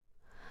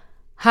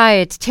Hi,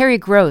 it's Terry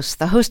Gross,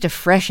 the host of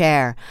Fresh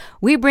Air.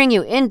 We bring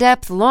you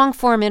in-depth,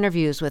 long-form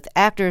interviews with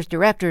actors,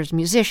 directors,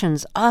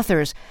 musicians,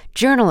 authors,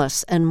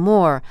 journalists, and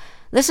more.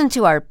 Listen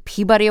to our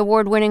Peabody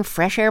Award-winning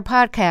Fresh Air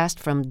podcast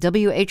from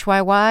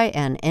WHYY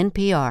and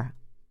NPR.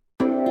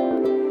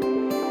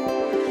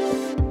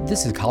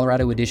 This is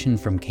Colorado Edition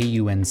from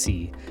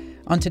KUNC.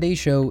 On today's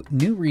show,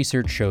 new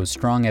research shows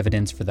strong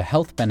evidence for the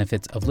health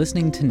benefits of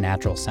listening to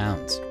natural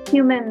sounds.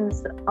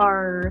 Humans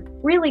are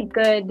really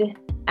good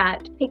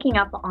at picking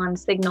up on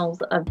signals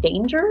of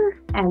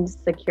danger and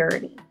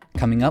security.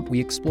 Coming up, we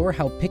explore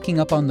how picking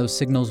up on those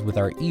signals with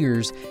our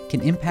ears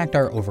can impact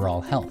our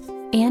overall health.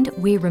 And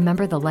we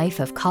remember the life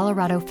of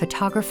Colorado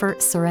photographer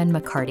Soren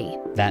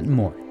McCarty. That and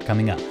more,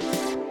 coming up.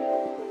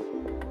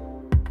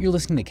 You're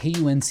listening to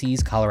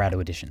KUNC's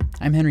Colorado Edition.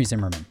 I'm Henry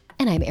Zimmerman.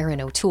 And I'm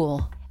Erin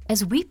O'Toole.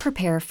 As we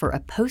prepare for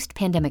a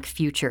post-pandemic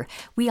future,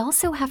 we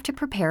also have to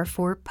prepare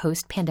for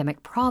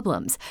post-pandemic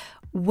problems.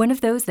 One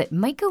of those that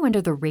might go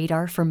under the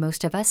radar for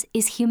most of us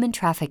is human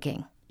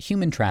trafficking.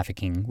 Human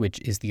trafficking, which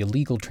is the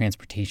illegal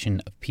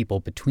transportation of people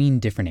between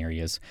different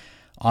areas,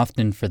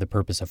 often for the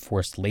purpose of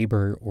forced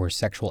labor or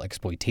sexual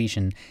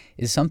exploitation,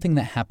 is something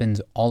that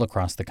happens all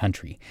across the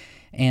country.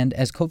 And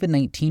as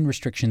COVID-19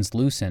 restrictions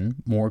loosen,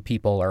 more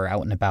people are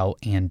out and about,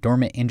 and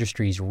dormant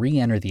industries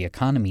re-enter the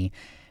economy,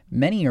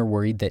 many are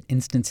worried that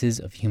instances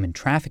of human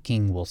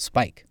trafficking will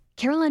spike.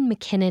 Carolyn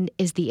McKinnon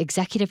is the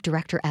executive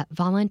director at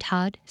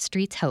Voluntad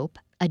Streets Hope,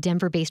 a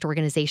Denver-based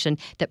organization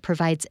that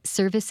provides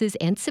services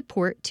and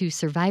support to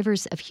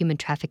survivors of human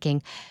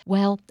trafficking,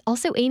 while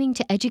also aiming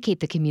to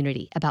educate the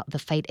community about the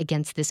fight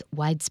against this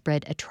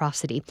widespread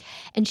atrocity.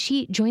 And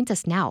she joins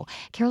us now.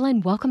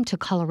 Carolyn, welcome to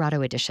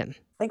Colorado Edition.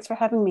 Thanks for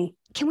having me.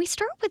 Can we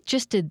start with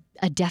just a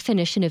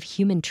definition of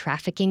human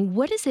trafficking?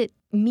 What does it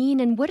mean,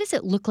 and what does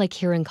it look like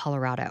here in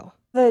Colorado?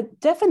 The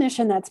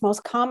definition that's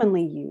most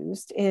commonly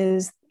used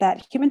is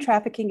that human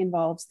trafficking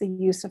involves the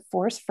use of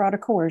force, fraud, or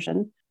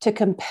coercion to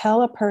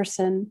compel a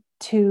person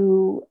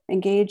to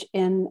engage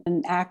in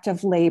an act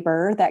of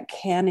labor that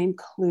can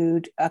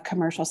include a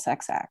commercial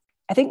sex act.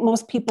 I think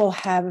most people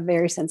have a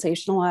very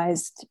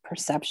sensationalized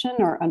perception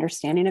or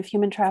understanding of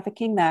human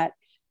trafficking that,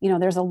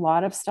 there's a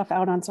lot of stuff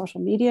out on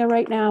social media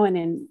right now and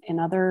in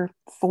other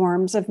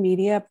forms of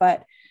media,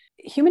 but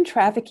human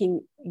trafficking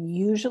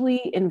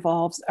usually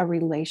involves a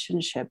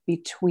relationship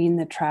between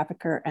the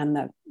trafficker and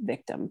the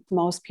victim.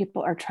 Most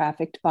people are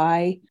trafficked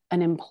by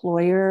an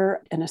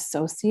employer, an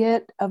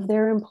associate of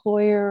their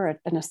employer,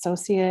 an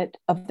associate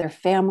of their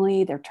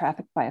family. They're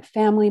trafficked by a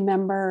family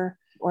member,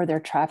 or they're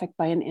trafficked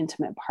by an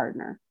intimate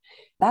partner.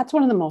 That's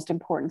one of the most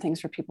important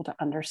things for people to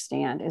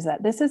understand, is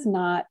that this is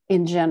not,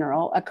 in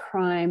general, a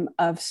crime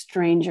of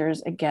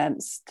strangers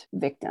against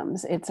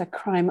victims. It's a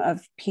crime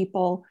of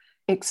people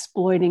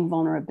exploiting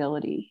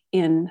vulnerability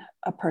in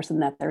a person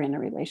that they're in a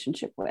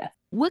relationship with.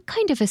 What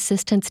kind of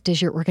assistance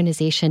does your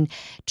organization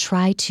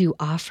try to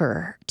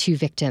offer to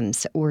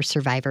victims or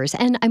survivors?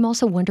 And I'm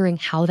also wondering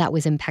how that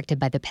was impacted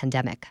by the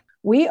pandemic.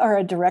 We are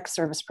a direct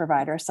service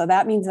provider. So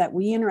that means that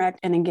we interact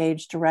and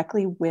engage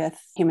directly with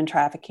human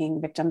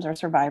trafficking victims or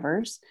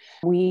survivors.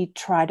 We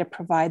try to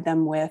provide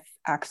them with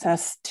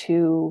access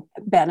to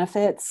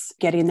benefits,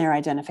 getting their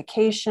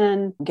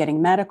identification,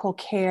 getting medical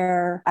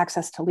care,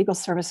 access to legal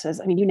services.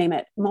 I mean, you name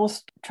it.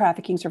 Most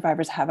trafficking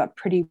survivors have a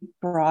pretty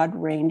broad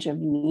range of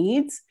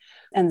needs.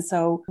 And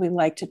so we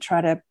like to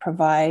try to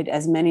provide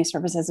as many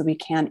services as we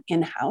can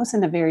in-house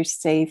in a very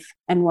safe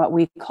and what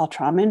we call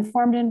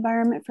trauma-informed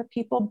environment for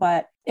people.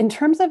 But in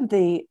terms of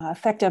the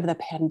effect of the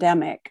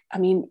pandemic,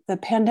 the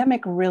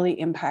pandemic really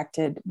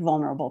impacted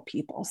vulnerable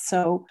people.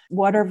 So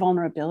what are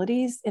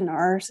vulnerabilities in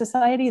our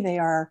society? They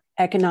are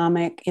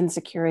economic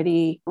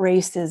insecurity,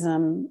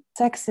 racism,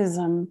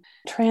 sexism,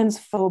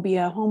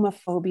 transphobia,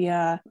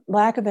 homophobia,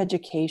 lack of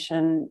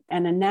education,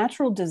 and a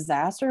natural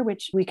disaster,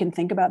 which we can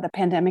think about the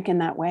pandemic in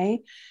that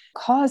way,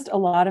 caused a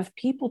lot of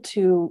people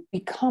to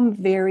become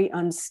very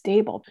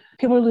unstable.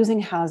 People are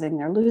losing housing,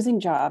 they're losing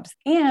jobs,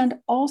 and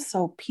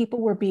also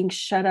people were being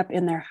shut up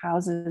in their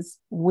houses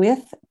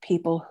with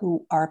people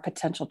who are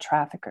potential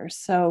traffickers.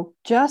 So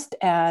just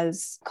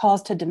as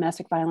calls to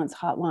domestic violence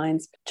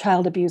hotlines,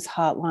 child abuse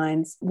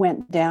hotlines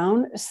went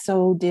down,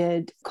 so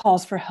did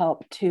calls for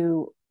help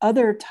to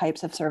other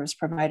types of service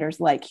providers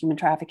like human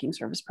trafficking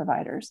service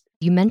providers.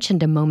 You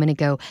mentioned a moment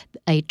ago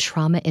a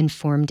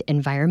trauma-informed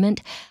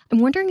environment. I'm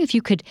wondering if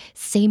you could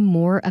say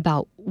more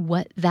about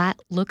what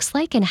that looks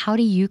like and how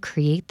do you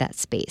create that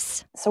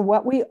space? So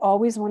what we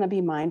always want to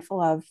be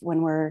mindful of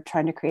when we're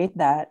trying to create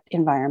that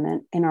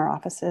environment in our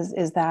offices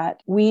is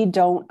that we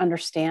don't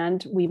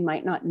understand, we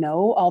might not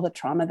know all the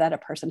trauma that a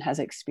person has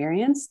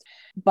experienced,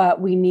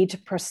 but we need to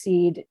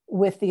proceed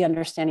with the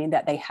understanding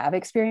that they have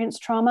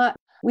experienced trauma.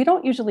 We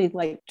don't usually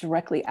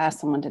directly ask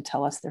someone to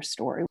tell us their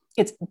story.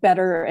 It's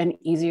better and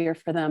easier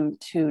for them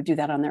to do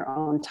that on their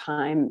own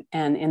time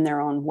and in their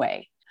own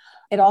way.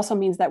 It also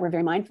means that we're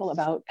very mindful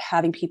about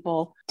having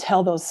people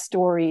tell those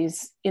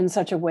stories in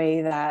such a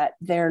way that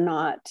they're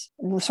not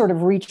sort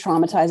of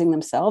re-traumatizing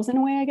themselves in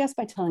a way, I guess,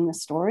 by telling the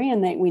story.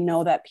 And that we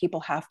know that people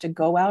have to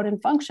go out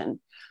and function.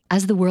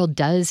 As the world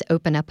does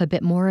open up a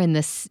bit more in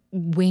this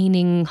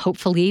waning,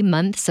 hopefully,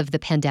 months of the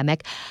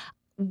pandemic,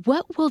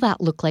 what will that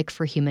look like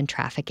for human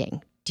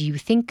trafficking? Do you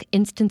think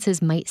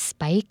instances might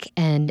spike?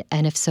 And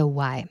if so,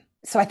 why?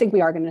 So I think we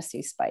are going to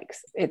see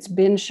spikes. It's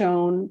been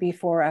shown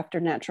before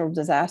after natural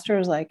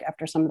disasters, like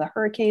after some of the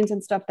hurricanes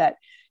and stuff, that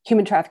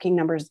human trafficking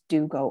numbers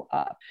do go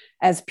up.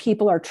 As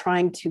people are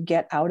trying to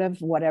get out of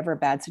whatever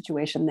bad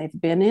situation they've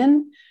been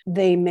in,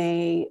 they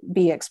may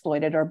be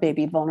exploited or may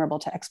be vulnerable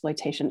to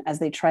exploitation as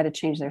they try to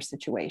change their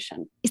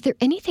situation. Is there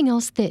anything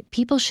else that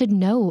people should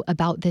know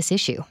about this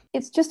issue?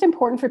 It's just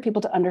important for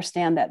people to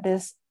understand that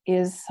this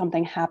is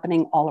something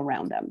happening all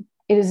around them.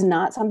 It is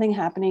not something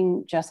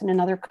happening just in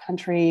another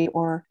country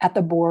or at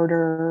the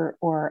border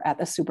or at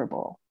the Super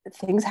Bowl.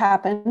 Things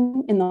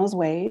happen in those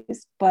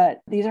ways, but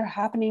these are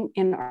happening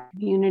in our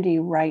community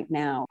right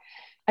now.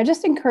 I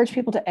just encourage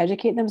people to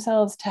educate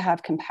themselves, to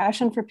have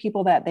compassion for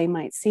people that they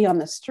might see on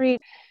the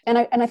street. And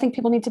I think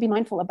people need to be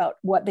mindful about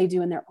what they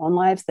do in their own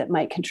lives that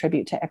might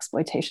contribute to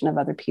exploitation of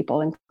other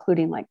people,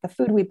 including like the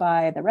food we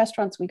buy, the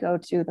restaurants we go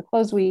to, the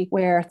clothes we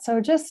wear.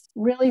 So just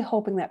really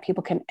hoping that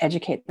people can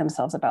educate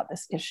themselves about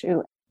this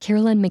issue.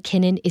 Carolyn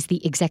McKinnon is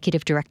the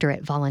executive director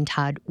at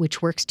Voluntad,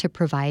 which works to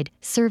provide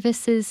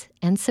services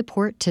and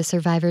support to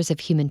survivors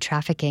of human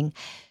trafficking.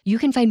 You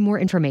can find more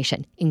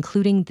information,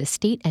 including the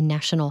state and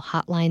national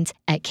hotlines,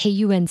 at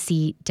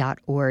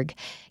kunc.org.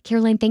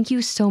 Caroline, thank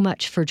you so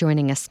much for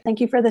joining us. Thank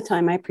you for the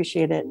time. I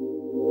appreciate it.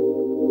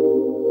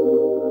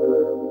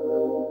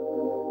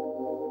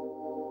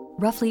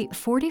 Roughly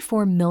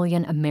 44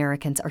 million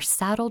Americans are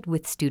saddled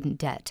with student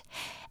debt,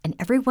 and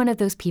every one of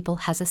those people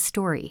has a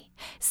story.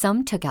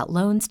 Some took out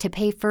loans to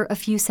pay for a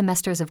few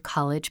semesters of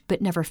college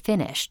but never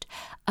finished.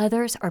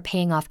 Others are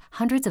paying off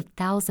hundreds of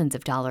thousands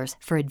of dollars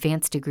for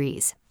advanced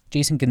degrees.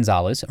 Jason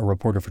Gonzalez, a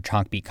reporter for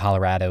Chalkbeat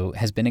Colorado,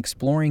 has been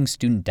exploring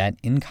student debt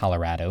in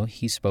Colorado.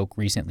 He spoke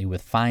recently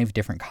with 5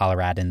 different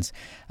Coloradans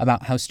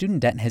about how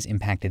student debt has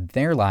impacted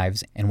their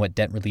lives and what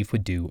debt relief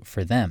would do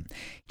for them.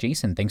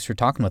 Jason, thanks for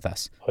talking with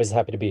us. Always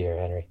happy to be here,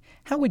 Henry.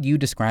 How would you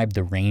describe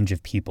the range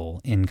of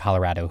people in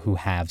Colorado who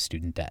have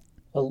student debt?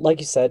 Well, like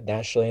you said,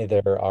 nationally,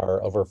 there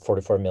are over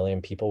 44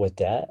 million people with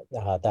debt.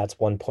 That's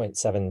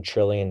 $1.7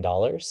 trillion.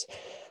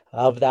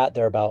 Of that,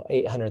 there are about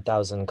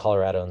 800,000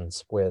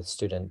 Coloradans with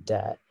student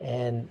debt.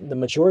 And the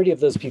majority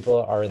of those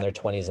people are in their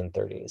 20s and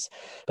 30s.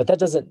 But that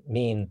doesn't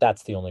mean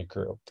that's the only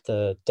group.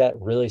 The debt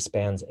really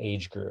spans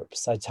age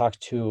groups. I talked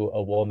to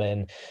a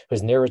woman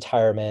who's near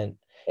retirement,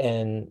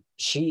 and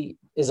she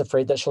is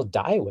afraid that she'll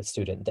die with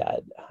student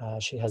debt.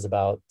 She has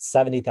about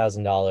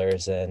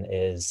 $70,000 and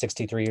is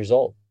 63 years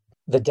old.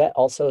 The debt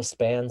also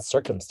spans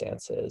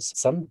circumstances.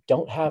 Some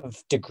don't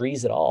have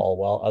degrees at all,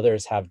 while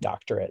others have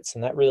doctorates.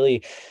 And that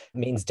really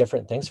means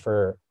different things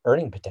for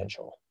earning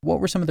potential.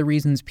 What were some of the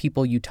reasons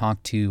people you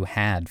talked to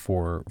had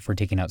for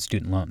taking out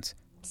student loans?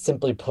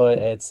 Simply put,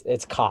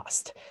 it's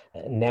cost.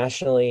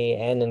 Nationally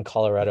and in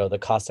Colorado, the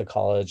cost of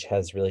college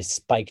has really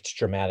spiked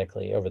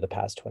dramatically over the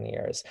past 20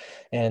 years.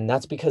 And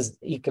that's because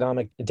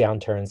economic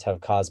downturns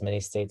have caused many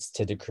states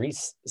to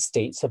decrease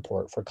state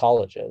support for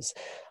colleges.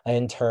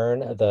 In turn,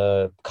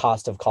 the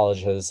cost of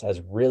colleges has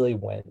really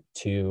went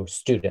to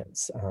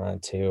students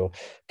to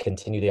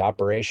continue the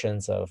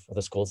operations of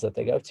the schools that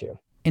they go to.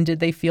 And did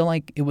they feel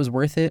like it was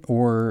worth it?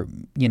 Or,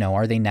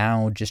 are they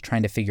now just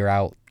trying to figure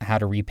out how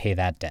to repay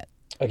that debt?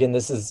 Again,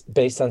 this is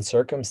based on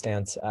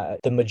circumstance.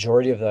 The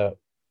majority of the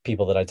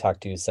people that I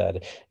talked to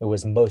said it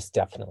was most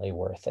definitely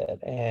worth it.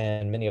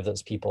 And many of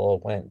those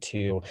people went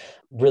to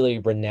really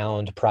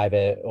renowned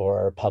private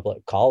or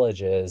public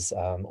colleges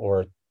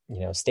or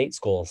state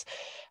schools.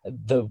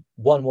 The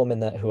one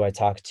woman who I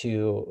talked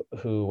to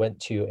who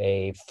went to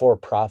a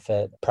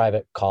for-profit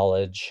private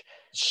college,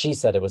 she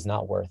said it was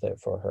not worth it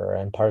for her.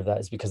 And part of that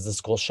is because the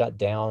school shut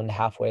down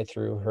halfway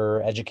through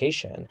her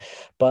education.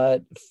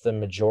 But the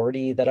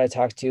majority that I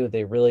talked to,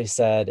 they really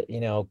said,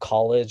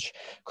 college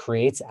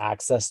creates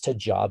access to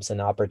jobs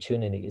and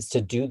opportunities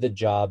to do the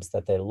jobs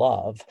that they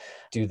love.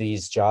 Do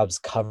these jobs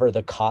cover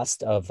the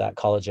cost of that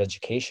college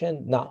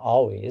education? Not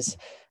always.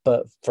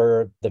 But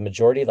for the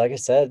majority, like I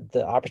said,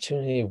 the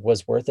opportunity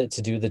was worth it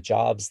to do the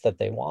jobs that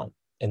they want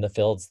in the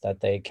fields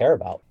that they care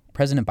about.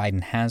 President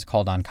Biden has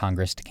called on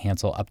Congress to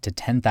cancel up to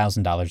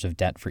 $10,000 of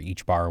debt for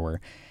each borrower.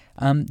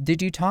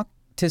 Did you talk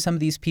to some of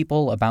these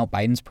people about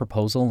Biden's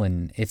proposal?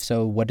 And if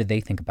so, what did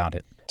they think about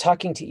it?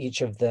 Talking to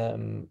each of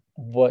them,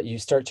 what you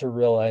start to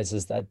realize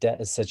is that debt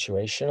is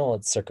situational,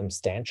 it's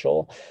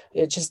circumstantial.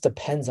 It just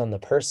depends on the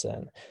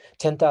person.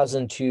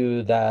 $10,000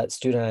 to that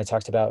student I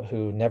talked about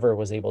who never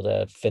was able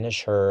to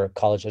finish her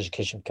college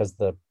education because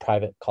the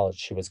private college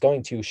she was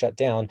going to shut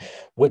down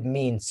would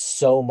mean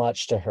so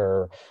much to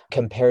her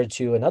compared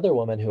to another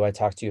woman who I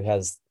talked to who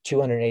has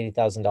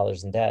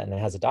 $280,000 in debt and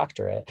has a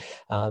doctorate,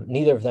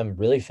 neither of them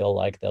really feel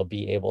like they'll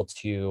be able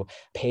to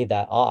pay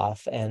that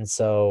off. And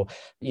so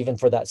even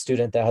for that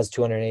student that has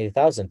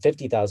 280,000,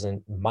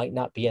 50,000 might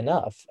not be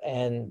enough.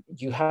 And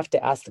you have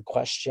to ask the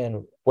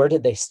question, where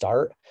did they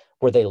start?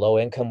 Were they low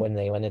income when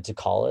they went into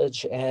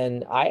college?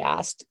 And I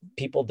asked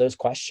people those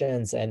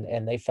questions,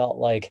 and they felt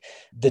like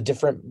the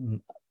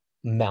different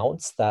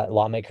amounts that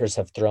lawmakers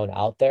have thrown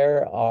out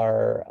there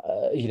are,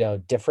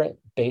 different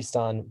based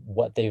on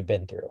what they've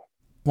been through.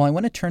 Well, I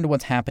want to turn to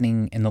what's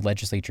happening in the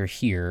legislature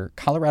here.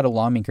 Colorado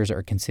lawmakers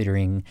are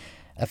considering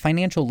a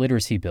financial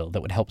literacy bill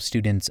that would help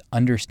students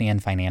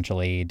understand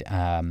financial aid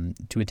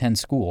to attend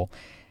school.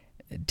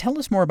 Tell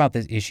us more about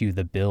this issue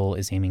the bill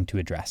is aiming to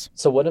address.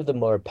 So one of the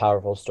more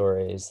powerful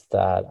stories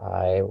that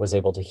I was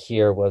able to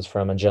hear was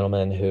from a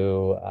gentleman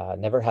who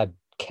never had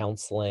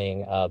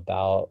counseling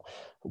about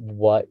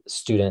what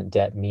student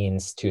debt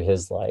means to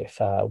his life,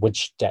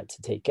 which debt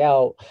to take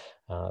out,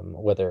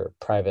 whether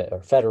private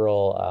or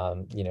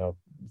federal,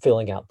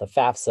 filling out the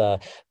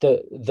FAFSA.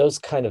 Those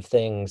kind of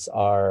things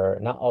are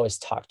not always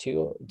talked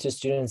to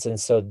students. And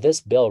so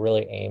this bill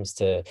really aims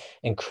to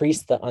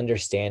increase the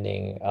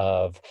understanding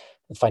of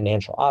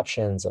financial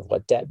options, of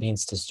what debt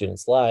means to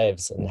students'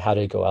 lives, and how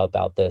to go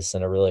about this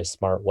in a really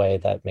smart way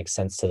that makes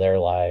sense to their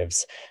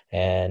lives.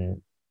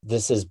 And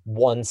this is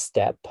one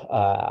step,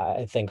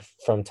 I think,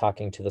 from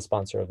talking to the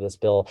sponsor of this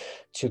bill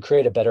to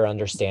create a better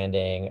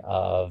understanding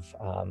of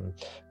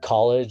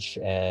college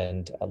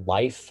and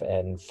life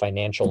and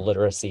financial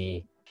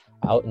literacy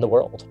out in the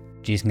world.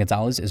 Jason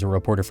Gonzalez is a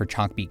reporter for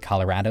Chalkbeat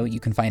Colorado.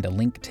 You can find a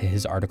link to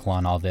his article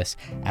on all this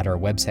at our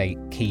website,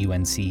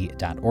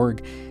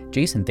 kunc.org.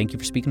 Jason, thank you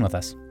for speaking with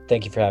us.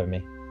 Thank you for having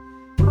me.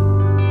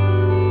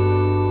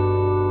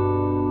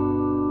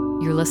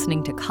 You're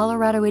listening to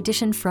Colorado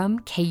Edition from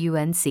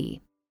KUNC.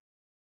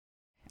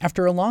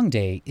 After a long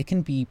day, it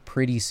can be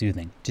pretty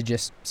soothing to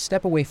just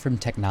step away from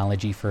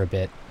technology for a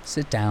bit,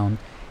 sit down,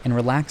 and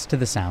relax to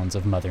the sounds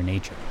of Mother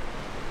Nature.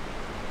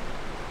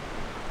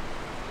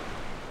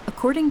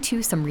 According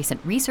to some recent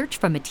research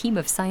from a team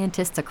of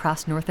scientists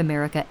across North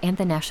America and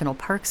the National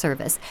Park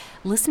Service,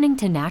 listening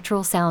to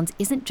natural sounds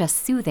isn't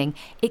just soothing,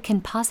 it can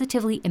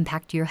positively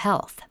impact your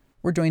health.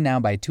 We're joined now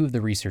by two of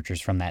the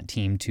researchers from that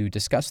team to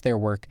discuss their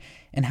work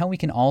and how we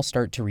can all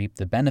start to reap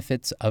the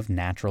benefits of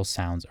natural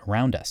sounds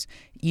around us,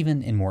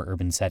 even in more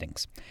urban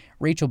settings.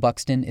 Rachel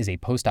Buxton is a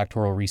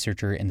postdoctoral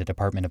researcher in the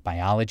Department of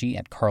Biology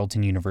at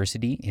Carleton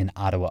University in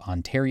Ottawa,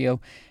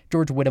 Ontario.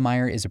 George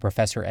Whittemire is a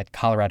professor at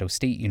Colorado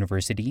State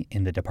University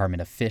in the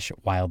Department of Fish,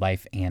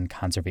 Wildlife, and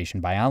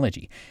Conservation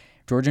Biology.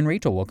 George and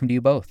Rachel, welcome to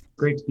you both.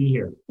 Great to be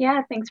here.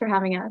 Yeah, thanks for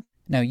having us.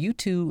 Now, you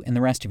two and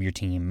the rest of your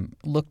team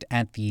looked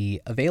at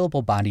the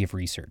available body of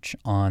research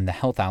on the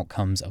health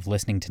outcomes of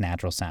listening to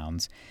natural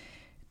sounds.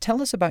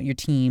 Tell us about your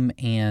team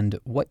and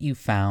what you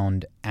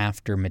found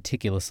after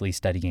meticulously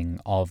studying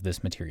all of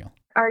this material.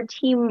 Our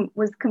team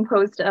was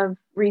composed of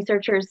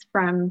researchers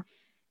from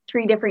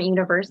 3 different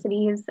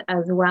universities,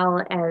 as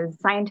well as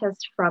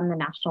scientists from the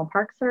National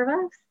Park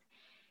Service.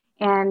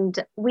 And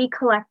we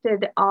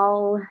collected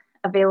all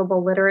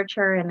available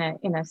literature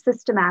in a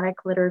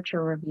systematic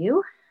literature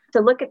review to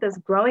look at this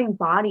growing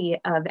body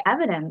of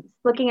evidence,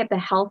 looking at the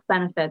health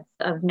benefits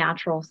of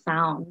natural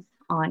sounds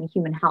on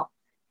human health.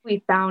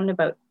 We found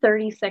about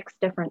 36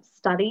 different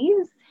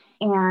studies,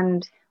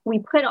 and we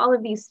put all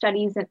of these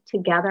studies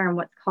together in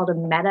what's called a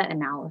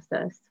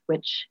meta-analysis,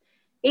 which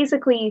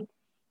basically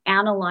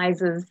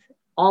analyzes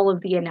all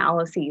of the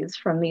analyses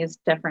from these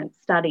different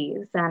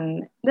studies.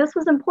 And this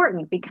was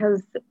important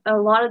because a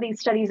lot of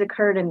these studies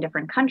occurred in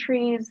different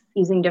countries,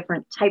 using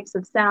different types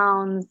of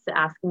sounds,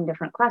 asking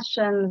different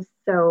questions.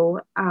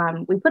 So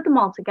we put them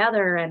all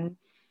together, and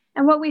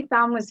what we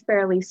found was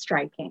fairly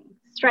striking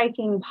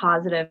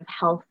positive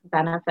health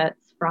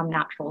benefits from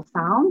natural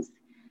sounds.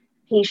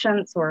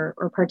 Patients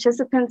or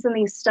participants in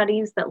these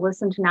studies that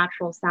listened to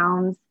natural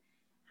sounds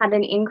had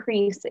an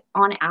increase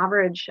on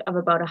average of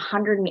about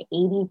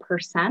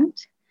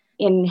 180%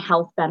 in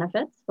health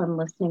benefits when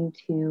listening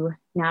to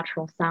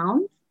natural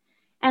sounds.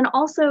 And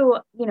also,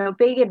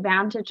 big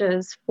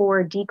advantages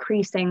for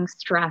decreasing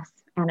stress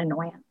and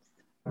annoyance.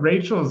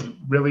 Rachel's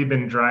really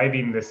been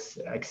driving this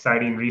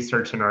exciting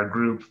research in our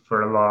group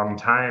for a long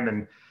time.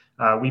 And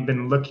we've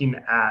been looking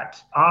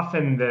at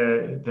often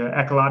the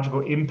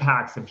ecological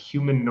impacts of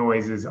human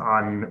noises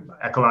on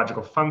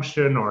ecological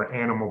function or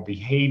animal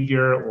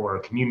behavior or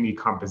community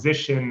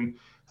composition.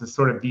 So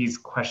sort of these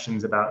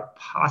questions about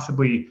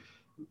possibly,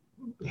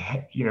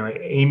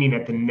 aiming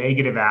at the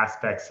negative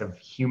aspects of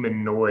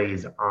human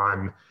noise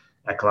on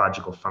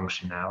ecological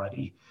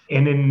functionality.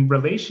 And in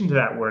relation to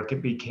that work,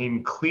 it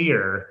became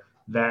clear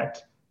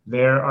that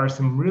there are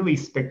some really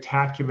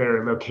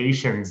spectacular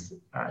locations,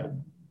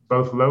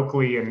 both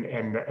locally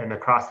and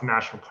across the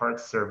National Park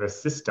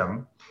Service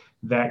system,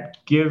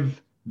 that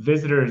give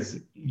visitors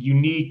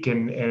unique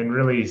and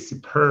really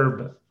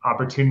superb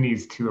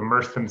opportunities to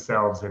immerse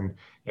themselves in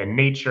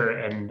nature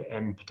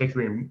and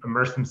particularly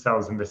immerse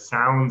themselves in the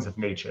sounds of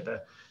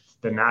nature,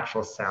 the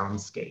natural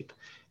soundscape.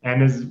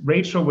 And as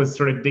Rachel was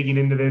sort of digging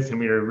into this and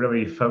we were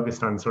really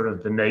focused on sort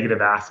of the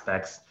negative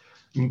aspects,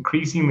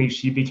 increasingly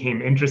she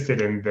became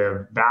interested in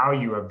the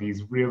value of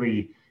these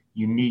really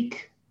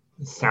unique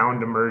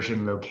sound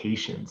immersion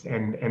locations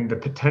and the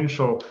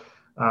potential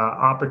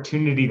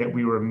opportunity that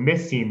we were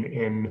missing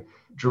in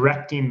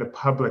directing the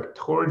public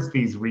towards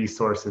these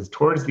resources,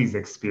 towards these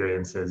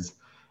experiences,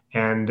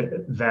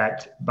 and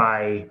that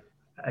by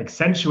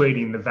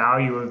accentuating the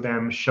value of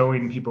them,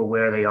 showing people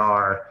where they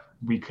are,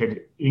 we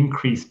could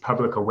increase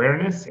public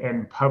awareness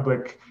and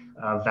public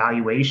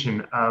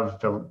valuation of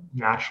the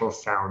natural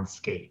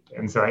soundscape.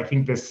 And so I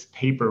think this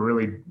paper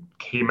really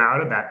came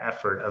out of that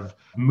effort of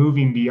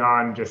moving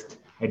beyond just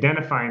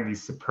identifying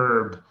these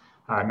superb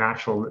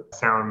natural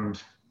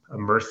sound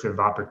immersive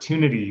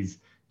opportunities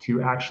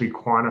to actually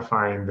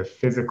quantifying the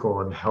physical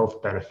and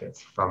health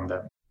benefits from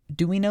them.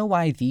 Do we know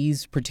why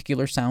these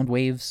particular sound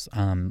waves,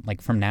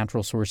 like from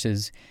natural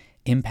sources,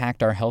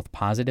 impact our health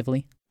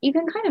positively? You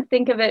can kind of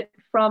think of it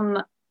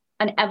from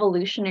an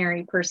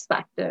evolutionary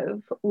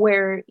perspective,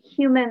 where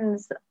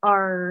humans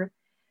are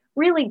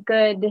really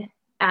good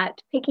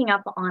at picking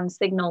up on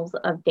signals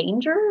of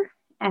danger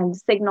and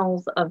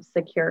signals of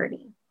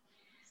security.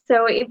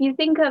 So if you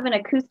think of an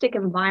acoustic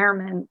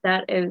environment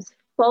that is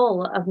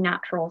full of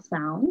natural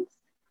sounds,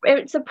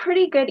 it's a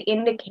pretty good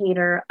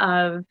indicator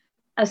of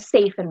a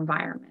safe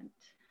environment.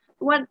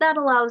 What that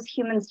allows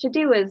humans to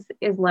do is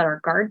let our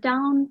guard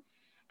down,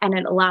 and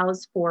it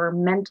allows for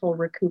mental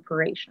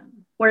recuperation.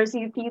 Whereas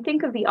if you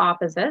think of the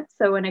opposite,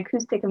 so an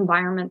acoustic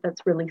environment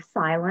that's really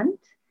silent,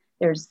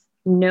 there's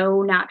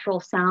no natural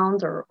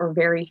sounds or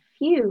very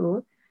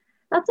few,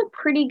 that's a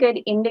pretty good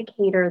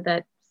indicator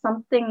that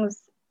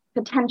something's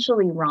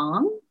potentially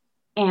wrong.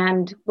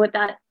 And what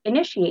that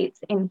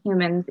initiates in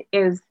humans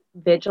is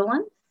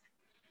vigilance.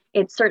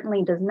 It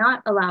certainly does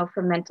not allow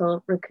for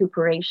mental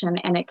recuperation,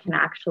 and it can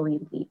actually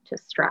lead to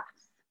stress.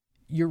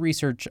 Your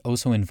research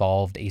also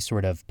involved a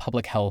sort of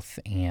public health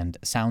and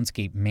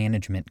soundscape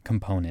management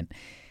component,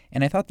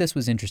 and I thought this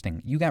was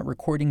interesting. You got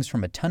recordings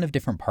from a ton of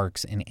different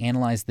parks and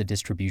analyzed the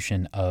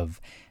distribution of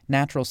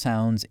natural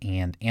sounds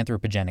and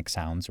anthropogenic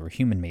sounds, or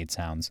human-made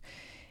sounds.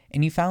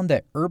 And you found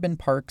that urban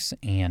parks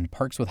and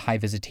parks with high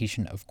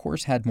visitation, of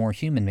course, had more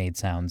human-made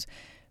sounds,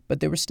 but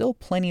there were still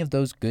plenty of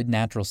those good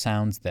natural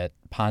sounds that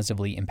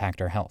positively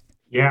impact our health.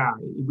 Yeah,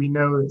 we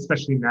know,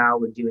 especially now,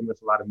 we're dealing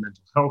with a lot of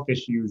mental health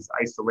issues,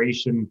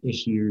 isolation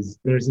issues.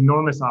 There's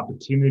enormous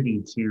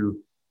opportunity to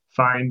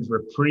find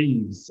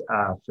reprieves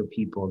for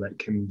people that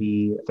can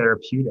be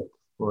therapeutic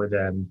for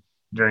them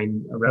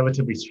during a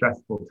relatively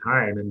stressful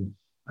time. And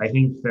I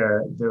think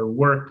the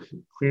work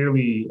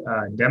clearly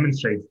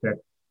demonstrates that,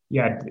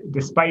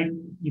 despite,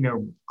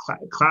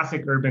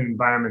 classic urban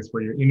environments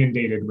where you're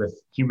inundated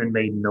with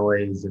human-made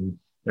noise, and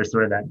there's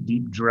sort of that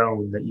deep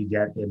drone that you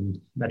get in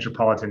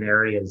metropolitan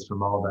areas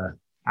from all the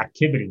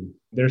activity,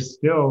 there's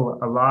still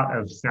a lot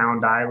of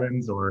sound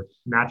islands or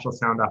natural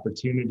sound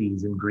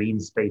opportunities in green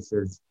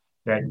spaces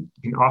that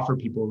can offer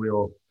people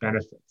real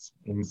benefits.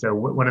 And so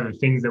one of the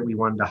things that we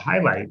wanted to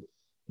highlight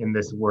in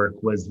this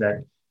work was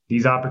that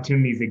these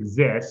opportunities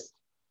exist.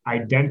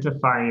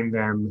 Identifying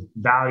them,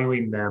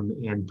 valuing them,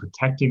 and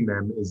protecting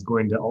them is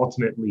going to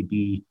ultimately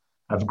be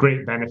of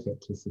great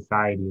benefit to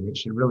society. And it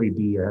should really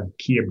be a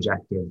key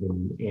objective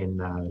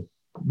in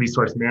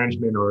resource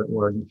management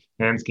or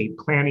landscape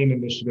planning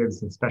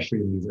initiatives, especially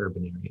in these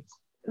urban areas.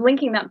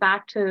 Linking that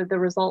back to the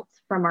results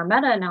from our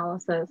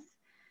meta-analysis,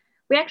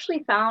 we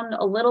actually found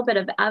a little bit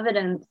of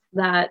evidence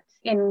that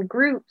in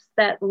groups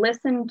that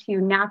listen to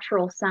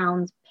natural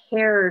sounds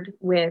paired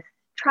with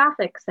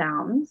traffic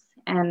sounds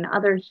and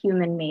other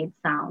human-made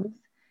sounds,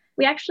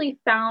 we actually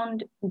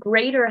found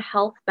greater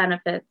health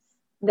benefits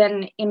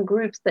than in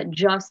groups that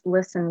just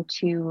listen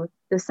to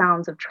the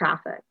sounds of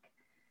traffic.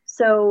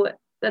 So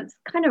that's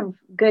kind of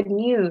good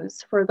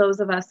news for those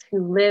of us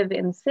who live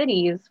in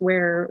cities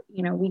where,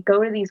 we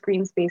go to these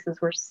green spaces,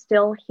 we're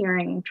still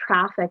hearing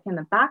traffic in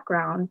the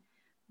background.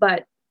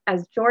 But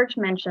as George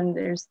mentioned,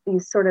 there's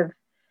these sort of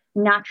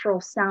natural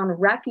sound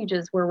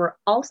refuges where we're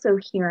also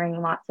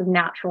hearing lots of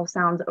natural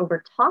sounds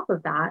over top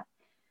of that.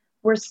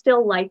 We're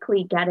still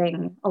likely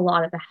getting a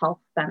lot of the health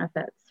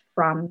benefits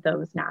from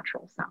those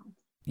natural sounds.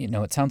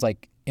 It sounds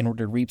like in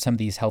order to reap some of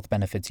these health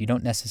benefits, you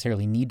don't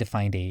necessarily need to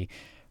find a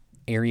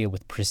area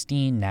with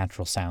pristine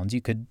natural sounds.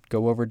 You could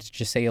go over to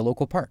just say a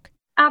local park.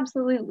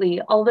 Absolutely.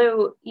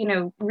 Although,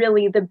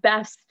 really the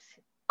best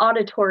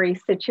auditory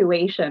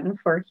situation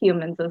for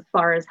humans as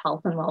far as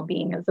health and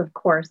well-being is, of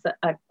course,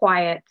 a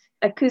quiet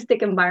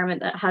acoustic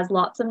environment that has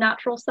lots of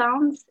natural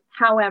sounds.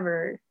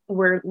 However,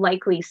 we're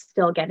likely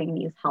still getting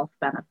these health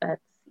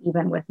benefits,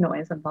 even with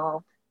noise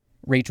involved.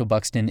 Rachel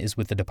Buxton is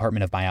with the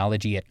Department of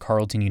Biology at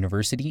Carleton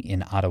University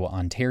in Ottawa,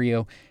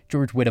 Ontario.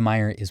 George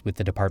Whittemire is with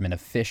the Department of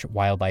Fish,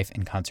 Wildlife,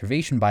 and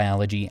Conservation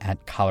Biology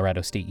at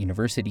Colorado State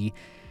University.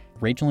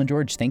 Rachel and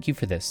George, thank you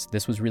for this.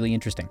 This was really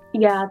interesting.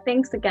 Yeah,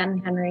 thanks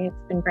again, Henry.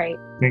 It's been great.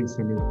 Thanks,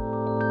 Henry.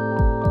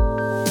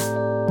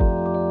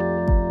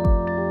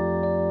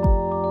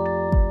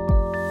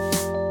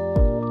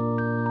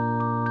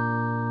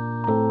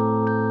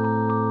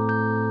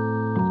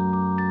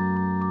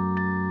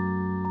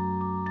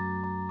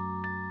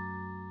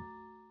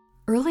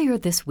 Earlier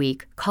this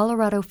week,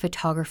 Colorado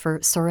photographer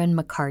Soren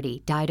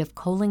McCarty died of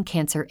colon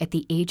cancer at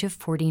the age of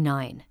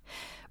 49.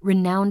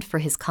 Renowned for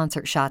his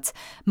concert shots,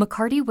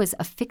 McCarty was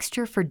a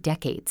fixture for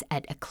decades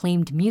at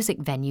acclaimed music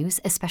venues,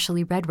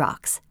 especially Red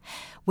Rocks.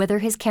 Whether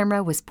his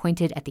camera was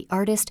pointed at the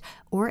artist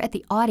or at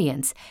the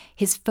audience,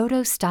 his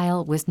photo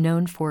style was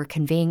known for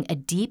conveying a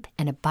deep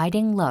and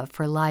abiding love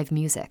for live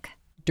music.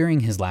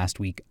 During his last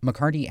week,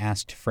 McCarty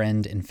asked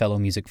friend and fellow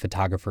music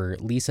photographer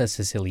Lisa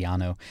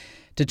Siciliano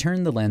to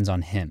turn the lens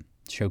on him,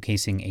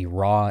 showcasing a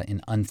raw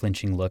and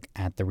unflinching look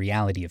at the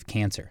reality of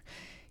cancer.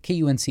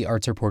 KUNC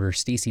arts reporter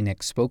Stacey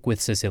Nick spoke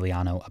with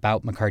Siciliano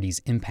about McCarty's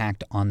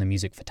impact on the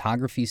music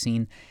photography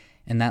scene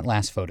and that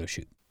last photo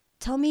shoot.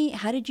 Tell me,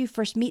 how did you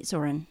first meet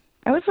Soren?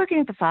 I was working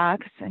at the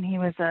Fox, and he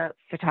was a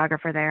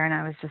photographer there, and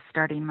I was just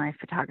starting my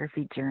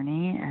photography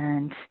journey,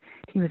 and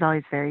he was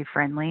always very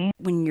friendly.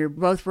 When you're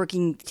both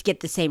working to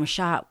get the same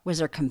shot, was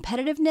there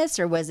competitiveness,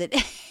 or was it...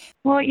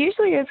 Well, it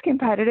usually is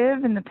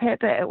competitive in the pit,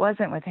 but it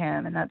wasn't with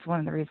him, and that's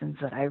one of the reasons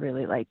that I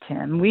really liked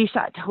him. We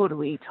shot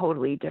totally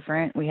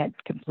different. We had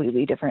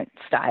completely different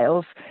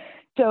styles,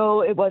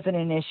 so it wasn't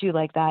an issue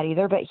like that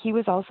either, but he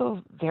was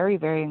also very,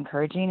 very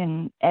encouraging,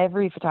 and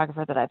every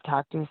photographer that I've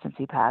talked to since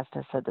he passed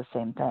has said the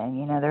same thing.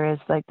 You know, there is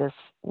like this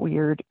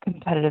weird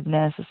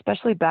competitiveness,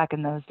 especially back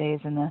in those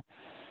days in the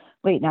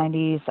late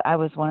 90s. I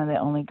was one of the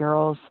only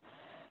girls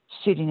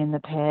shooting in the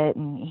pit,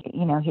 and,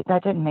 you know,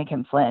 that didn't make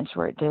him flinch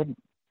where it did,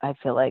 I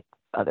feel like,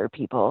 other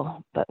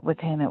people, but with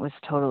him it was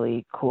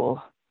totally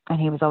cool, and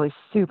he was always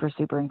super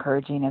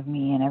encouraging of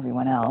me and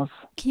everyone else.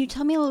 Can you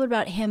tell me a little bit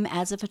about him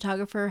as a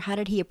photographer? How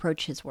did he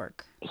approach his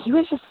work? He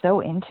was just so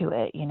into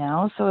it, you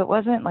know, so it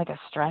wasn't like a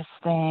stress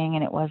thing,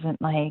 and it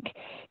wasn't like,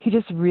 he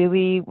just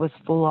really was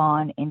full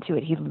on into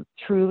it. He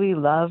truly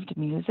loved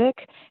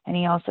music, and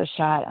he also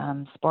shot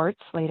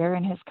sports later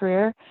in his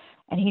career.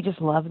 And he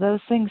just loved those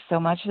things so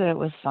much that it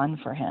was fun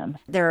for him.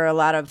 There are a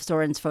lot of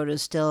Soren's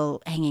photos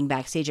still hanging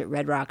backstage at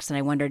Red Rocks, and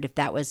I wondered if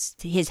that was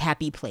his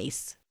happy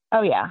place.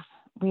 Oh, yeah.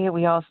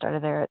 We all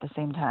started there at the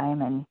same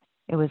time, and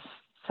it was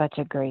such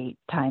a great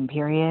time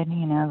period.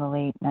 You know, the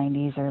late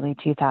 90s, early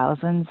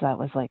 2000s, that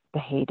was like the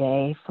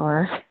heyday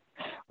for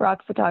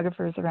rock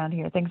photographers around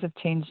here. Things have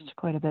changed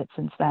quite a bit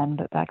since then,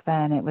 but back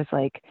then it was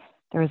like,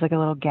 there was like a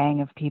little gang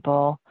of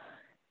people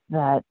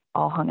that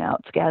all hung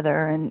out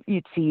together, and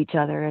you'd see each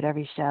other at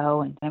every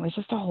show, and it was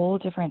just a whole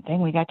different thing.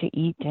 We got to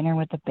eat dinner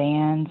with the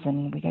bands,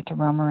 and we got to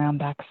roam around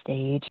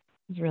backstage. It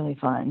was really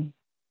fun.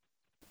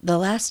 The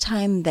last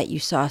time that you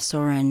saw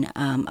Soren,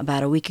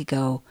 about a week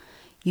ago,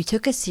 you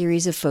took a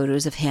series of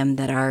photos of him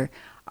that are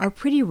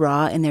pretty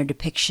raw in their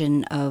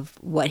depiction of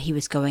what he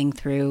was going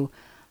through,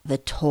 the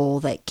toll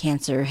that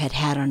cancer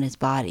had on his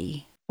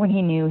body. When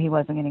he knew he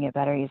wasn't going to get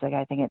better, he's like,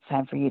 I think it's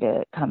time for you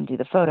to come do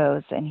the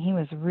photos. And he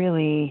was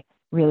really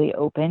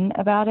open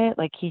about it.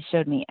 Like, he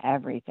showed me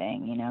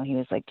everything, you know. He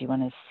was like, do you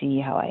want to see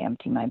how I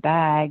empty my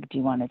bag? Do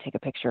you want to take a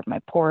picture of my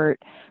port?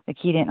 Like,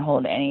 he didn't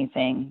hold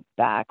anything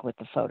back with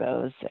the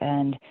photos.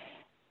 And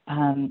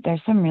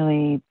there's some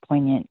really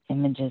poignant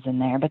images in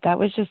there, but that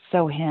was just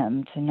so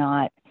him, to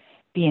not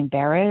be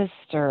embarrassed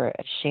or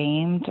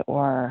ashamed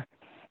or,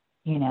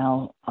 you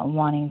know,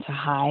 wanting to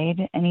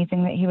hide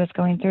anything that he was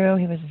going through.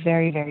 He was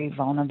very, very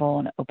vulnerable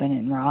and open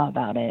and raw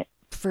about it.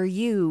 For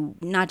you,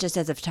 not just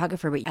as a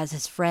photographer, but as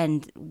his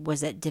friend,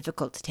 was it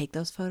difficult to take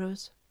those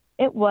photos?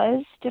 It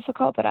was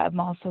difficult, but I'm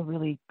also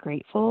really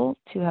grateful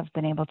to have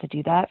been able to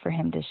do that, for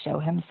him to show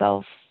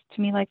himself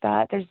to me like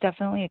that. There's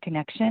definitely a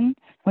connection.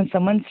 When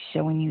someone's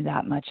showing you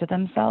that much of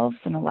themselves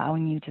and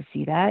allowing you to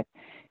see that,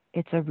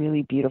 it's a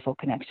really beautiful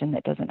connection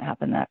that doesn't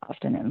happen that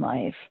often in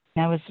life.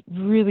 And I was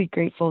really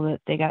grateful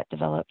that they got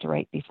developed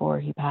right before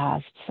he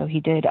passed. So he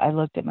did, I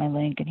looked at my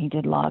link and he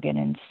did log in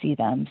and see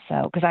them.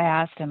 So, because I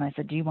asked him, I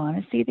said, do you want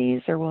to see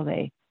these or will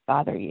they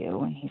bother you?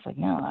 And he's like,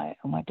 no, I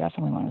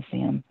definitely want to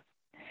see them.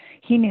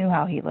 He knew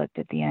how he looked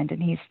at the end,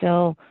 and he's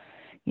still,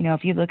 you know,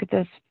 if you look at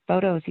those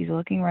photos, he's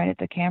looking right at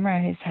the camera.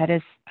 His head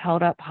is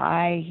held up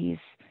high. He's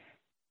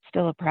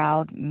still a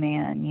proud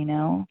man, you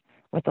know,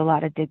 with a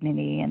lot of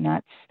dignity. And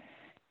that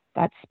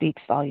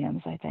speaks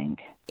volumes, I think.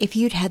 If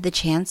you'd had the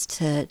chance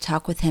to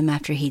talk with him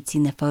after he'd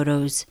seen the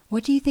photos,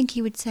 what do you think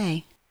he would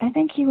say? I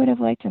think he would have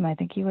liked him. I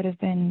think he would have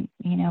been,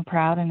 you know,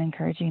 proud and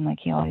encouraging like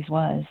he always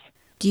was.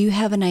 Do you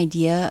have an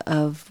idea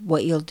of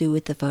what you'll do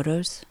with the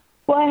photos?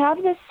 Well, I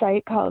have this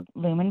site called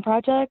Lumen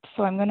Project,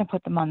 so I'm going to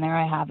put them on there.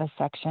 I have a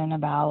section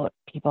about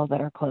people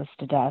that are close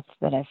to death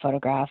that I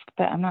photographed,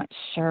 but I'm not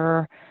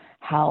sure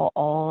how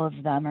all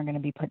of them are going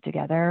to be put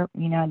together.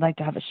 You know, I'd like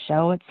to have a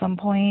show at some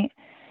point.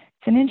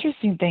 It's an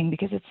interesting thing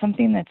because it's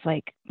something that's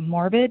like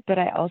morbid, but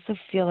I also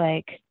feel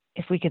like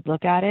if we could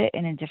look at it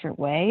in a different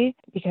way,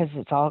 because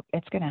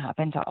it's going to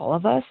happen to all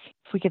of us,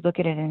 if we could look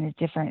at it in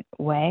a different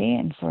way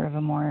and sort of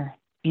a more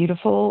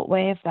beautiful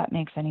way, if that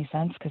makes any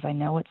sense, because I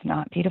know it's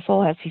not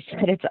beautiful. As he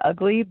said, it's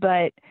ugly,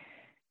 but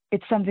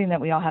it's something that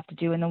we all have to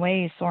do. And the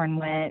way Soren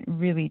went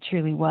really,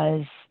 truly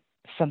was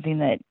something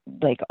that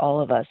like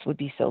all of us would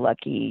be so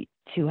lucky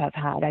to have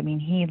had. I mean,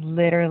 he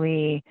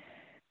literally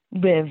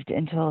lived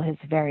until his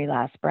very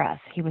last breath.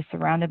 He was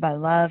surrounded by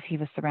love. He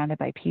was surrounded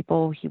by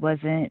people. He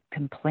wasn't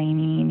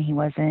complaining. He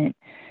wasn't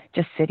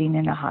just sitting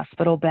in a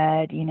hospital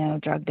bed,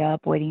 drugged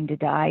up, waiting to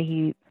die.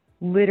 He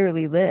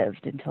literally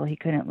lived until he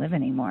couldn't live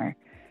anymore.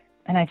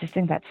 And I just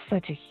think that's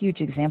such a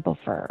huge example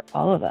for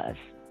all of us.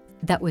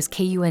 That was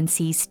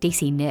KUNC's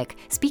Stacey Nick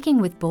speaking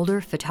with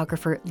Boulder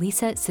photographer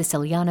Lisa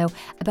Siciliano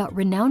about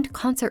renowned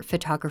concert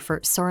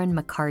photographer Soren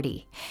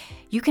McCarty.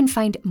 You can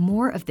find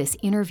more of this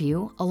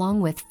interview,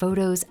 along with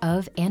photos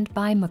of and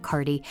by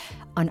McCarty,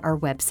 on our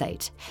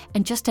website.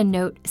 And just a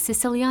note,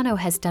 Siciliano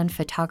has done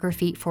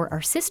photography for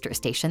our sister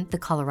station, the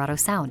Colorado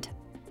Sound.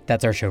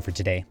 That's our show for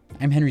today.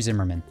 I'm Henry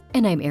Zimmerman.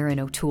 And I'm Erin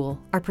O'Toole.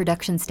 Our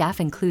production staff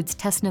includes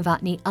Tess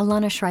Novotny,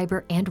 Alana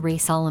Schreiber, and Ray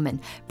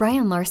Solomon.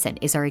 Brian Larson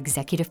is our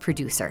executive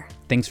producer.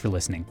 Thanks for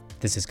listening.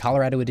 This is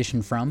Colorado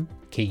Edition from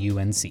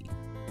KUNC.